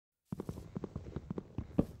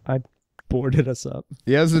I boarded us up.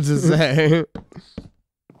 Yes, what to say.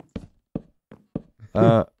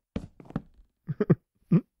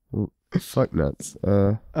 Fuck nuts.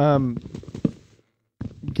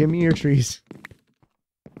 Give me your trees.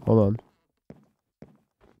 Hold on.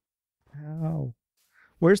 How?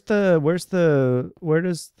 Where does the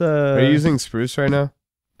Are you using spruce right now?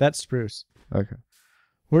 That's spruce. Okay.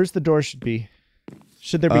 Where's the door should be?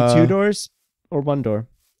 Should there be 2 doors or 1 door?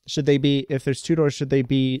 Should they be, if there's 2 doors, should they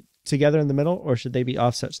be together in the middle or should they be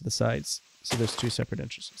offset to the sides? So there's 2 separate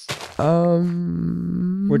entrances.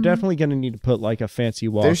 We're definitely going to need to put like a fancy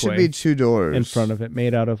walkway. There should be 2 doors in front of it,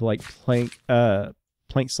 made out of like plank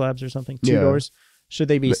slabs or something. 2 Yeah. doors. Should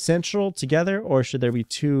they be central together or should there be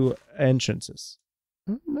 2 entrances?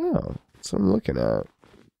 I don't know. That's what I'm looking at.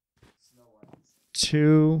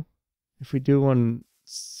 2. If we do one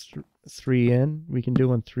 3 in, we can do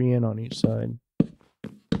one 3 in on each side.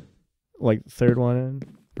 Like the 3rd one in.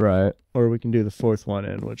 Right. Or we can do the 4th one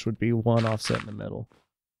in, which would be 1 offset in the middle.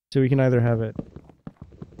 So we can either have it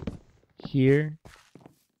here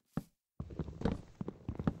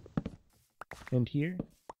and here.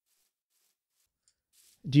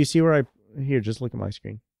 Do you see where here, just look at my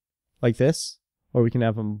screen. Like this? Or we can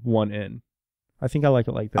have them 1 in. I think I like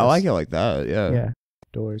it like this. I like it like that, yeah. Yeah.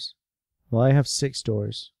 Doors. Well, I have 6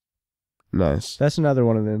 doors. Nice. That's another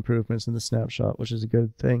one of the improvements in the snapshot, which is a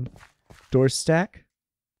good thing. Doors stack.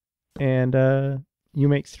 And you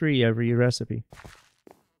make 3 every recipe.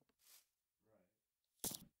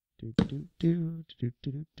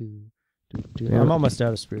 I'm almost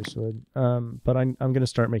out of spruce wood. But I'm gonna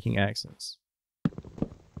start making accents.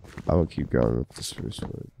 I will keep going with the spruce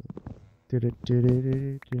wood.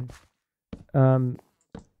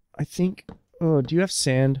 I think. Oh, do you have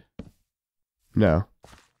sand? No.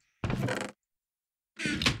 I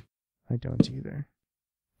don't either.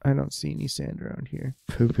 I don't see any sand around here.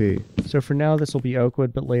 Poopy. So for now, this will be oak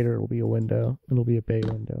wood, but later it'll be a window. It'll be a bay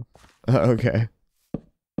window. Okay.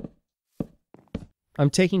 I'm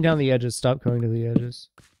taking down the edges. Stop going to the edges.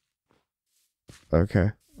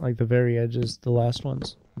 Okay. Like the very edges, the last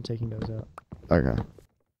ones. I'm taking those out. Okay.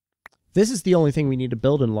 This is the only thing we need to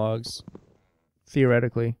build in logs.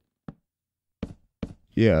 Theoretically.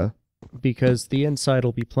 Yeah. Because the inside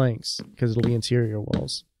will be planks. Because it'll be interior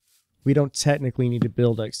walls. We don't technically need to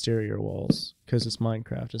build exterior walls. Because it's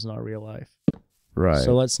Minecraft. It's not real life. Right.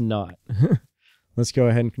 So let's not. Let's go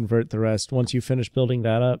ahead and convert the rest. Once you finish building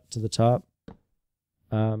that up to the top,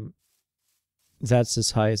 that's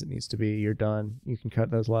as high as it needs to be. You're done. You can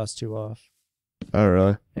cut those last 2 off. Oh,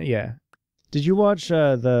 really? Yeah. Did you watch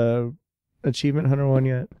the Achievement Hunter one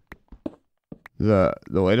yet? The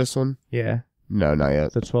latest one? Yeah. No, not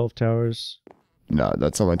yet. The 12 towers. No,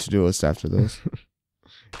 that's on my to-do list after this.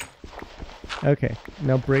 Okay.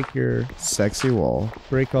 Now break your... Sexy wall.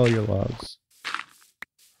 Break all your logs.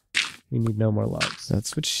 We need no more logs.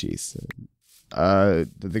 That's what she said.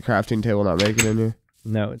 Did the crafting table not make it in here?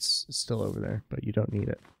 No, it's still over there, but you don't need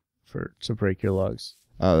it to break your logs.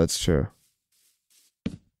 Oh, that's true.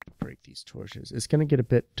 Break these torches. It's gonna get a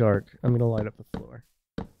bit dark. I'm gonna light up the floor.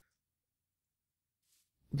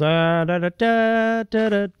 Da da da da da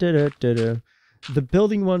da da da da. The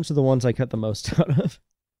building ones are the ones I cut the most out of.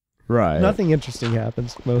 Right. Nothing interesting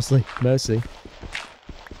happens. Mostly.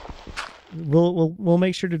 We'll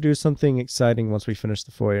make sure to do something exciting once we finish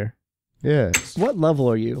the foyer. Yes. What level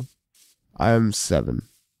are you? I'm 7.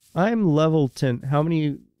 I'm level 10. How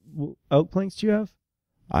many oak planks do you have?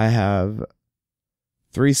 I have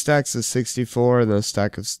 3 stacks of 64 and a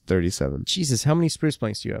stack of 37. Jesus, how many spruce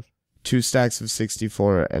planks do you have? 2 stacks of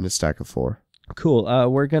 64 and a stack of 4. Cool.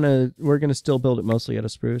 We're gonna still build it mostly out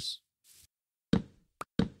of spruce.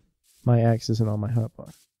 My axe isn't on my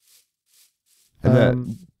hotbar. And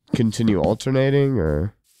then continue alternating,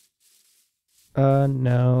 or?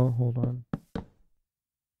 No. Hold on.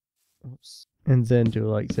 Oops. And then do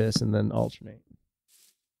like this, and then alternate.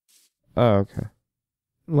 Oh, okay.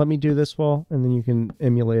 Let me do this wall, and then you can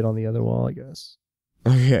emulate on the other wall, I guess.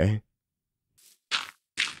 Okay.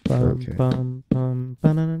 Okay.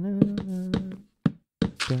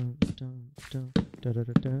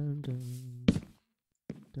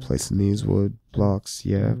 Placing these wood blocks,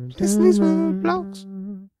 yeah. Placing these wood blocks.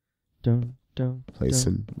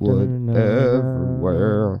 Placing wood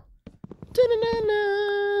everywhere.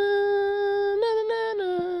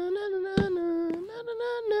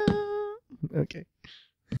 Okay.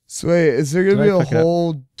 So wait, is there gonna be a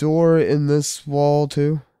whole door in this wall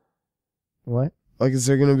too? What? Like, is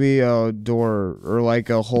there gonna be a door or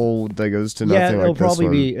like a hole that goes to Yeah, nothing? it'll Like this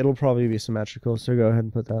probably one? be symmetrical. So go ahead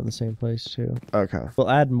and put that in the same place too. Okay.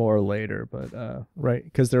 We'll add more later, but right,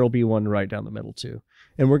 because there'll be one right down the middle too,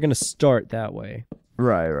 and we're gonna start that way.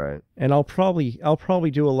 Right. And I'll probably do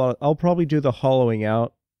the hollowing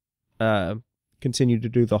out. Continue to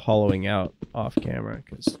do the hollowing out off camera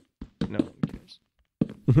because no one cares.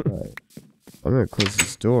 Right. I'm gonna close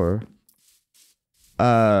this door.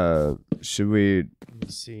 Should we Let me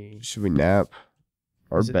see. should we nap?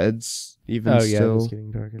 Our beds even Oh yeah, still? it's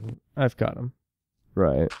getting dark. I've got them.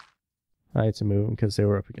 Right. I had to move them because they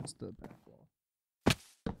were up against the back wall.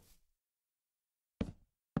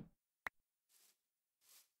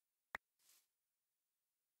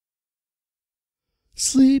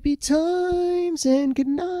 Sleepy times and good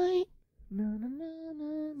night.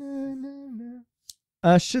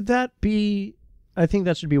 Should that be? I think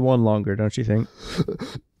that should be one longer, don't you think?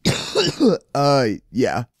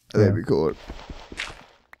 Yeah. That'd be cooler.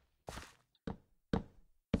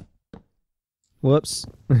 Whoops.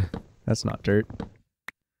 That's not dirt.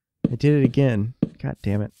 I did it again. God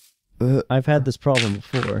damn it. I've had this problem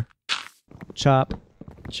before. Chop.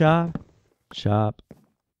 Chop. Chop.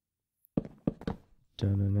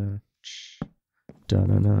 Da-na-na.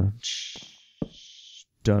 Da-na-na.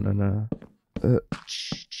 Da-na-na.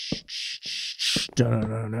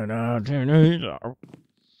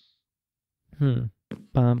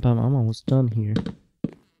 Bam, bam. I'm almost done here.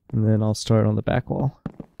 And then I'll start on the back wall.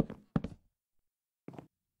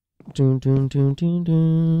 Doon doon doon doon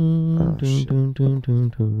doon doon doon doon doon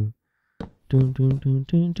doon. Doon doon doon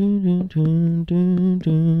doon doon doon doon doon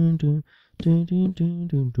doon doon doon doon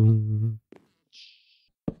doon doon.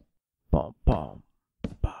 Bum bum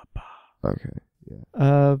ba ba. Okay.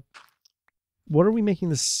 Yeah. What are we making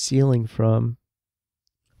the ceiling from?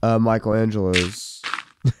 Michelangelo's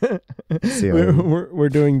ceiling. We're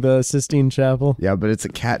doing the Sistine Chapel. Yeah, but it's a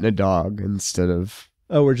cat and a dog instead of.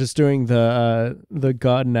 Oh, we're just doing the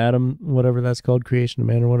God and Adam, whatever that's called, creation of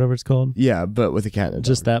man or whatever it's called. Yeah, but with a cat and a dog.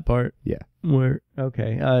 Just that part. Yeah.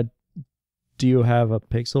 Okay. Do you have a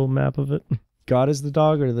pixel map of it? God is the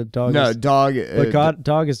dog, or the dog? No, is, dog. But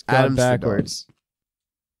dog is God Adam's the dog. backwards.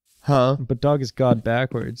 Huh? But dog is God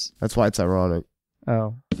backwards. That's why it's ironic.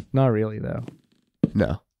 Oh, not really though.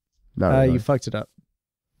 No. Not really. You fucked it up.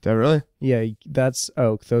 Did I really? Yeah, that's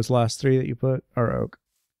oak. Those last three that you put are oak.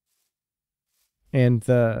 And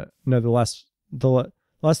the last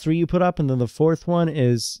three you put up, and then the fourth one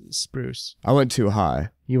is spruce. I went too high.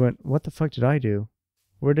 You went, what the fuck did I do?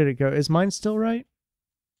 Where did it go? Is mine still right?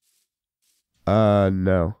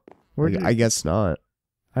 No. Where did I guess not.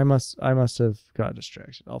 I must have got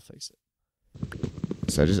distracted. I'll fix it.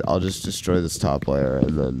 So I'll just destroy this top layer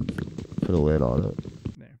and then put a lid on it.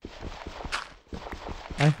 There.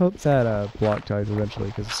 I hope that block dies eventually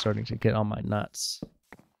because it's starting to get on my nuts.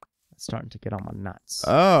 It's starting to get on my nuts.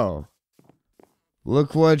 Oh.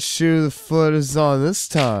 Look what shoe the foot is on this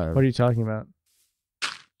time. What are you talking about?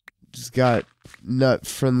 Just got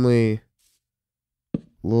nut-friendly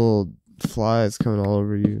little flies coming all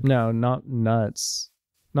over you. No, not nuts.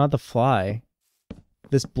 Not the fly.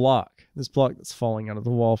 This block. This block that's falling out of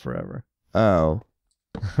the wall forever. Oh.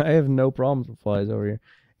 I have no problems with flies over here.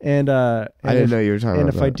 And I didn't know you were talking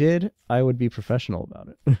about that. And if I did, I would be professional about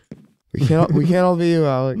it. We can't all be you,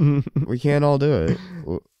 Alec. We can't all do it.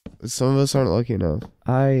 Some of us aren't lucky enough.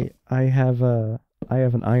 I have an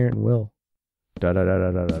iron will. Da da da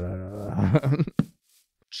da da da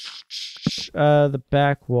da. The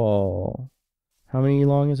back wall. How many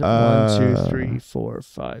long is it? 1, 2, 3, 4,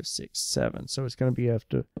 5, 6, 7. So it's gonna be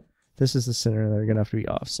after. This is the center. They're gonna have to be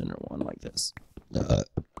off center one like this.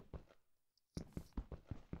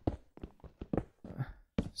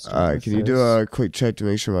 Can you do a quick check to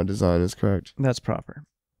make sure my design is correct? That's proper.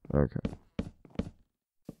 Okay.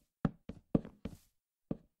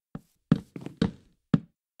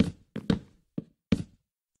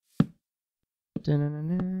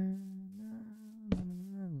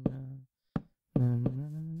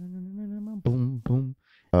 Boom, boom.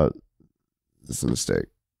 This is a mistake.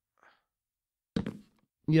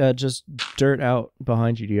 Yeah, just dirt out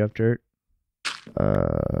behind you. Do you have dirt?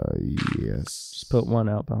 Yes. Just put one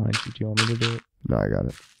out behind you. Do you want me to do it? No, I got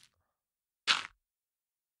it.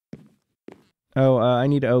 Oh, I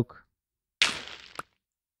need oak.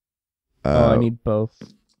 I need both.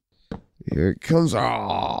 Here it comes. That's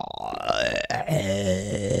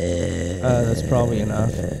probably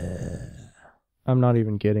enough. I'm not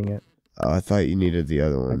even getting it. Oh, I thought you needed the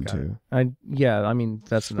other one too. Yeah, I mean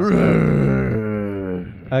that's enough.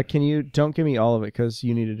 Can you don't give me all of it because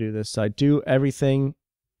you need to do this side. Do everything,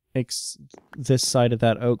 this side of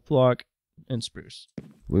that oak block, and spruce.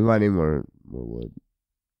 We might need more wood.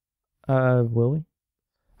 Will we?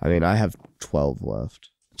 I mean, I have 12 left.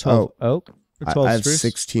 12 oak? Or 12 I have spruce?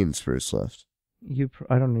 16 spruce left.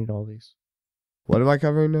 I don't need all these. What am I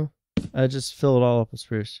covering now? Just fill it all up with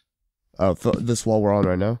spruce. Oh, this wall we're on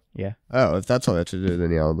right now? Yeah. Oh, if that's all I have to do,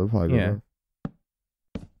 then yeah, they'll probably Yeah. go.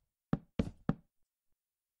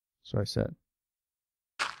 So I said.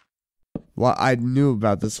 Well, I knew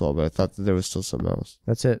about this wall, but I thought that there was still something else.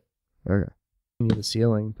 That's it. Okay. We need a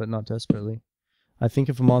ceiling, but not desperately. I think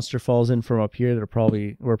if a monster falls in from up here, we're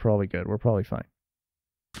probably good. We're probably fine.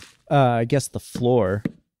 I guess the floor.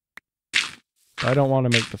 I don't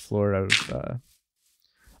want to make the floor out of...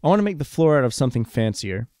 I want to make the floor out of something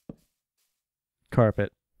fancier.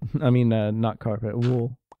 Carpet. I mean, not carpet.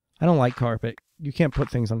 Wool. I don't like carpet. You can't put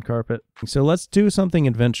things on carpet. So let's do something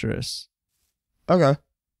adventurous. Okay.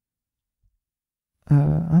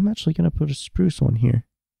 I'm actually going to put a spruce one here.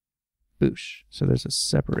 Boosh. So there's a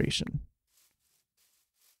separation.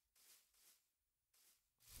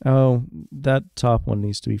 Oh, that top one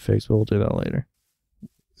needs to be fixed, but we'll do that later.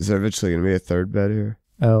 Is there eventually going to be a third bed here?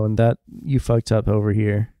 Oh, and that, you fucked up over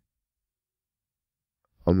here.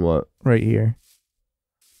 On what? Right here.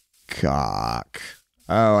 Cock.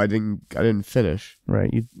 Oh, I didn't finish.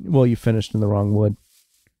 Right. You finished in the wrong wood.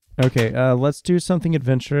 Okay, let's do something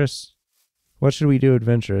adventurous. What should we do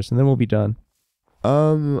adventurous? And then we'll be done.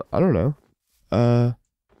 I don't know.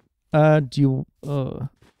 Do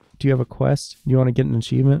you have a quest? Do you want to get an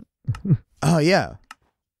achievement? Oh, yeah.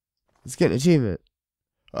 Let's get an achievement.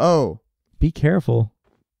 Oh. Be careful.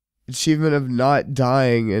 Achievement of not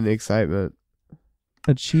dying in excitement.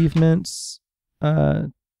 Achievements.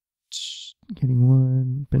 Getting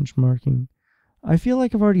one. Benchmarking. I feel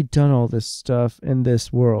like I've already done all this stuff in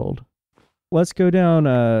this world. Let's go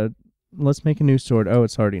down, let's make a new sword. Oh,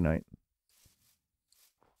 it's already night.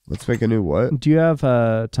 Let's make a new what? Do you have,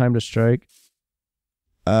 time to strike?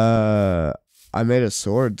 I made a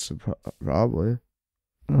sword, so probably.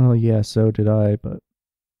 Oh, yeah, so did I, but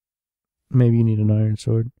maybe you need an iron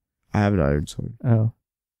sword. I have an iron sword. Oh.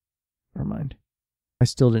 Never mind. I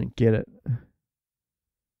still didn't get it.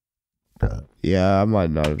 Yeah, I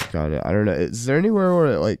might not have got it. I don't know. Is there anywhere where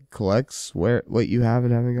it like collects what you have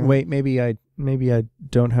and haven't got? Wait, maybe I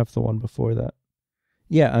don't have the one before that.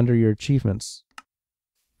 Yeah, under your achievements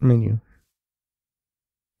menu.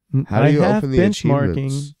 How do you open the benchmarking.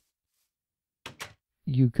 achievements?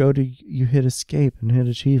 You hit escape and hit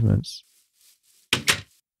achievements.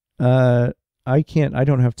 I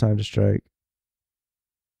don't have time to strike.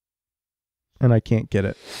 And I can't get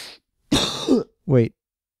it. Wait.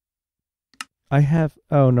 Oh,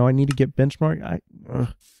 I need to get benchmark.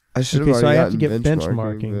 I should have so I have to gotten get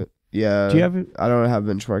benchmarking. Yeah. Do you have it? I don't have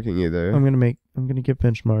benchmarking either. I'm gonna get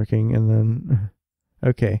benchmarking and then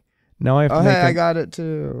okay. Now I have to I got it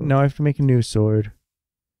too. Now I have to make a new sword.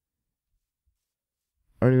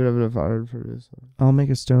 I don't even have enough iron for this. I'll make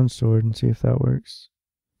a stone sword and see if that works.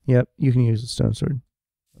 Yep, you can use a stone sword.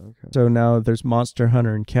 Okay. So now there's Monster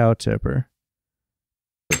Hunter and Cow Tipper.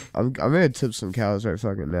 I'm gonna tip some cows right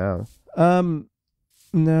fucking now.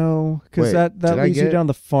 No, because that leads you down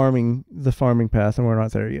the farming path, and we're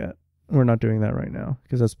not there yet. We're not doing that right now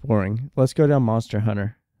because that's boring. Let's go down Monster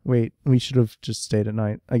Hunter. Wait, we should have just stayed at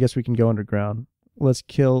night. I guess we can go underground. Let's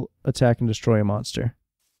kill, attack, and destroy a monster.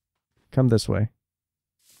 Come this way.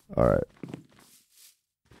 All right.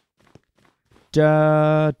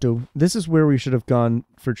 This is where we should have gone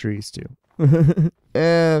for trees too.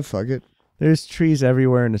 Fuck it. There's trees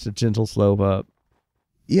everywhere, and it's a gentle slope up.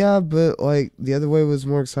 Yeah, but like the other way was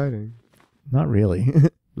more exciting. Not really.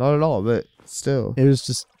 Not at all, but still. It was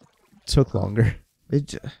just took longer.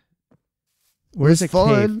 Where's a fun.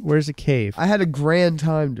 cave? Where's a cave? I had a grand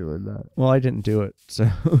time doing that. Well, I didn't do it, so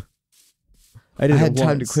I had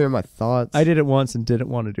time to clear my thoughts. I did it once and didn't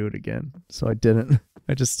want to do it again, so I didn't.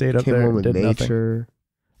 I just stayed up Came there on and with did nature.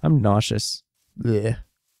 nothing. I'm nauseous. Blech.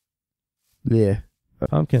 Blech.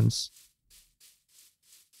 Pumpkins.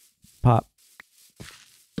 Pop.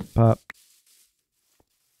 Pop.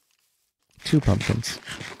 2 pumpkins.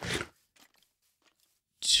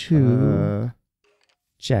 2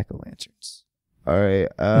 jack-o'-lanterns. Alright,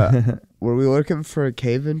 were we looking for a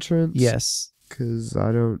cave entrance? Yes. Because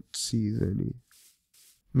I don't see any.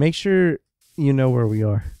 Make sure you know where we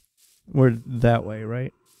are. We're that way,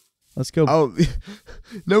 right? Let's go. Oh,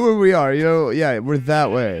 know where we are. You know, yeah, we're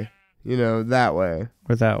that way. You know, that way.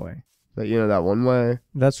 We're that way. But you know, that one way?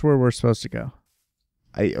 That's where we're supposed to go.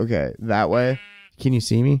 Okay, that way? Can you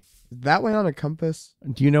see me? That way on a compass?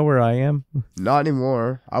 Do you know where I am? Not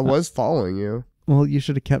anymore. I was following you. Well, you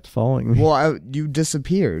should have kept following me. Well, you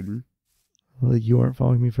disappeared. Well, you weren't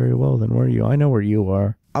following me very well then, were you? I know where you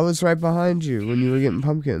are. I was right behind you when you were getting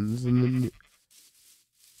pumpkins, and then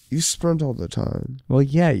you sprint all the time. Well,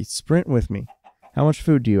 yeah, you sprint with me. How much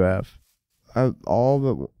food do you have? All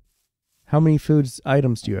but How many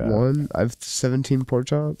items do you have? one. I have 17 pork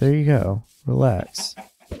chops. There you go. Relax.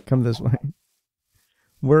 Come this way.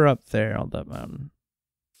 We're up there on that mountain,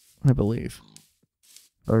 I believe.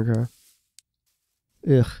 Okay.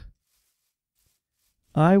 Ugh.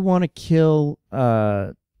 I want to kill,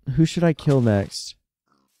 who should I kill next?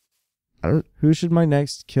 Who should my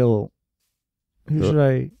next kill?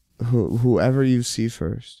 Whoever you see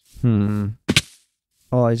first. Oh,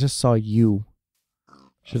 I just saw you.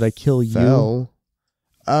 Should I kill you? Fell.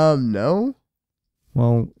 No.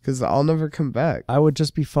 Well, because I'll never come back. I would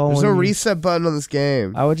just be following. There's no reset button on this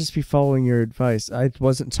game. I would just be following your advice. I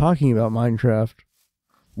wasn't talking about Minecraft.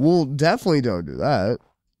 Well, definitely don't do that.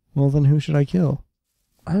 Well, then who should I kill?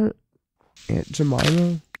 Aunt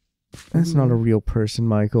Jemima? That's not a real person,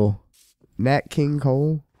 Michael. Nat King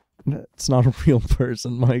Cole? That's not a real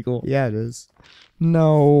person, Michael. Yeah, it is.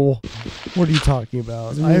 No. What are you talking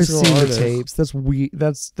about? I've seen the tapes.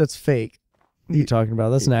 That's that's fake. What are you talking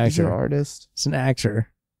about? That's an actor. He's an artist. It's an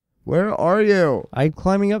actor. Where are you? I'm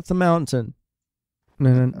climbing up the mountain.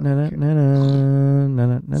 Stop.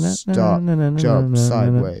 Jump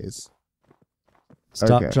sideways.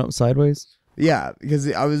 Stop, jump sideways? Yeah,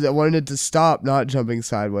 because I wanted it to stop not jumping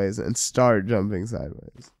sideways and start jumping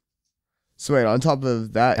sideways. So wait, on top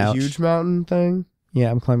of that huge mountain thing?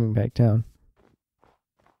 Yeah, I'm climbing back down.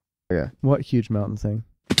 Okay. What huge mountain thing?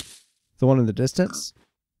 The one in the distance?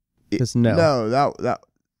 No. No, that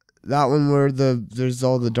one where there's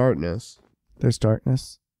all the darkness. There's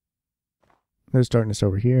darkness? There's darkness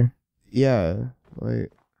over here. Yeah, wait.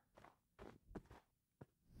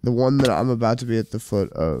 The one that I'm about to be at the foot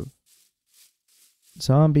of.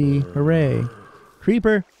 Zombie, hooray.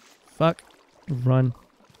 Creeper. Fuck. Run.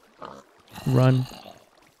 Run.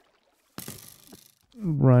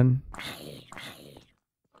 Run.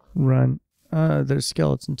 Run. There's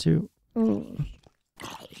skeleton too.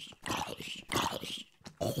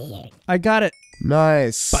 I got it.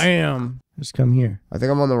 Nice. Bam. Just come here. I think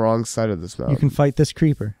I'm on the wrong side of this mountain. You can fight this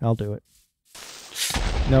creeper. I'll do it.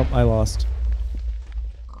 Nope, I lost.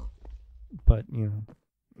 But, you know,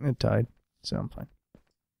 it died, so I'm fine.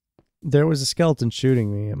 There was a skeleton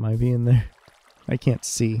shooting me. It might be in there. I can't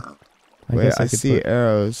see. Wait, I see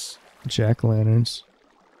arrows. Jack-o'-lanterns.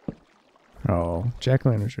 Oh,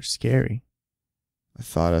 jack-o'-lanterns are scary. I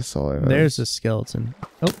thought I saw arrows. There's a skeleton.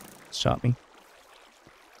 Oh, shot me.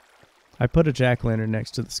 I put a jack-o'-lantern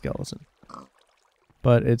next to the skeleton.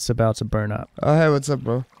 But it's about to burn up. Oh, hey, what's up,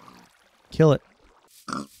 bro? Kill it.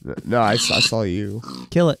 No, I saw you.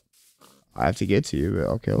 Kill it. I have to get to you, but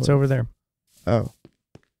I'll kill it. It's over there. Oh.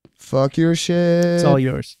 Fuck your shit. It's all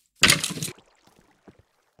yours.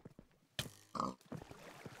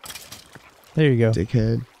 There you go.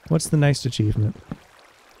 Dickhead. What's the next achievement?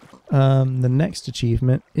 The next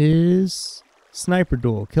achievement is Sniper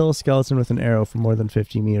Duel. Kill a skeleton with an arrow for more than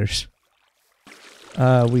 50 meters.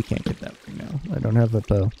 We can't get that right now. I don't have a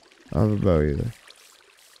bow. I don't have a bow either.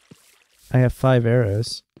 I have 5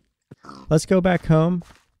 arrows. Let's go back home.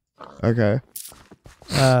 Okay.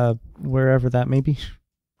 Wherever that may be.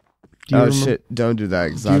 Shit, don't do that,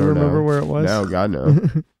 because I don't don't know. Do you remember where it was? No, God, no.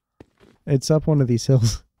 It's up one of these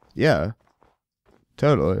hills. Yeah.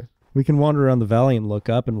 Totally. We can wander around the valley and look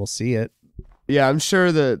up and we'll see it. Yeah, I'm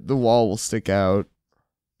sure that the wall will stick out.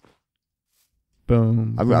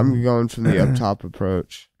 Boom. I'm going from the up top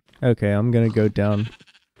approach. Okay, I'm gonna go down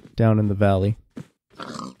in the valley.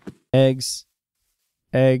 Eggs.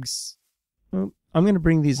 Eggs. Oh, I'm gonna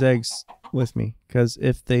bring these eggs with me, because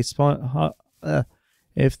if they spawn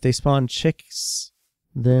chicks,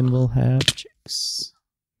 then we'll have chicks.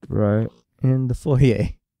 Right. In the foyer.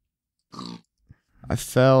 I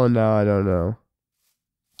fell and now I don't know.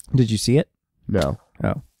 Did you see it? No.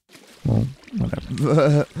 Oh. Well,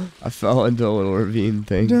 whatever. I fell into a little ravine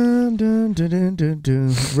thing. Dun, dun, dun, dun, dun,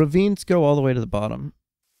 dun. Ravines go all the way to the bottom.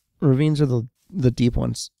 Ravines are the deep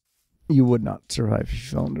ones. You would not survive if you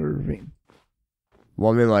fell into a ravine.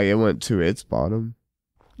 Well, I mean, like, it went to its bottom.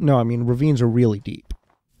 No, I mean, ravines are really deep.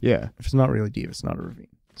 Yeah. If it's not really deep, it's not a ravine.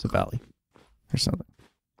 It's a valley. Or something.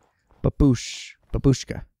 Baboosh.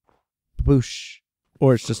 Babushka. Baboosh.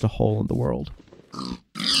 Or it's just a hole in the world.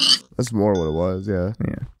 That's more what it was, yeah.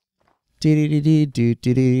 Yeah.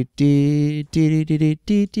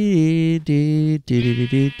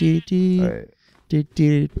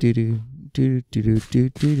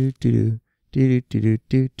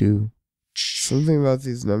 Something about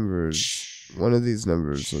these numbers. One of these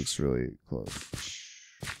numbers looks really close.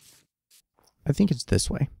 I think it's this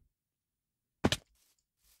way. It's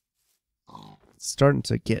starting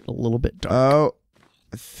to get a little bit dark. Oh,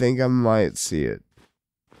 I think I might see it.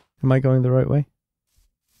 Am I going the right way?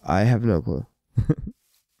 I have no clue.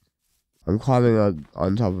 I'm climbing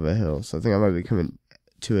on top of a hill, so I think I might be coming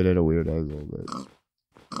to it at a weird angle,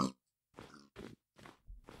 but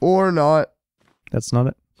or not. That's not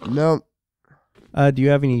it? Nope. Do you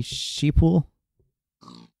have any sheep wool?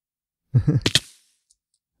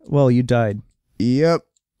 Well, you died. Yep.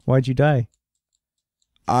 Why'd you die?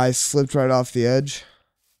 I slipped right off the edge.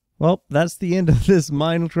 Well, that's the end of this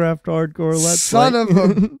Minecraft hardcore let's play. Son of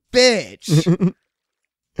a bitch!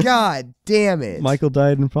 God damn it. Michael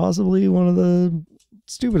died in possibly one of the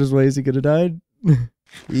stupidest ways he could have died.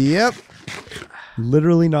 Yep.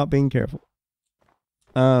 Literally not being careful.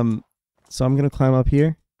 So I'm going to climb up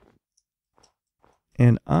here.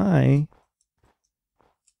 And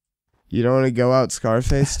You don't want to go out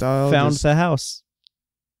Scarface style? found the house.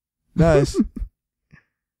 Nice.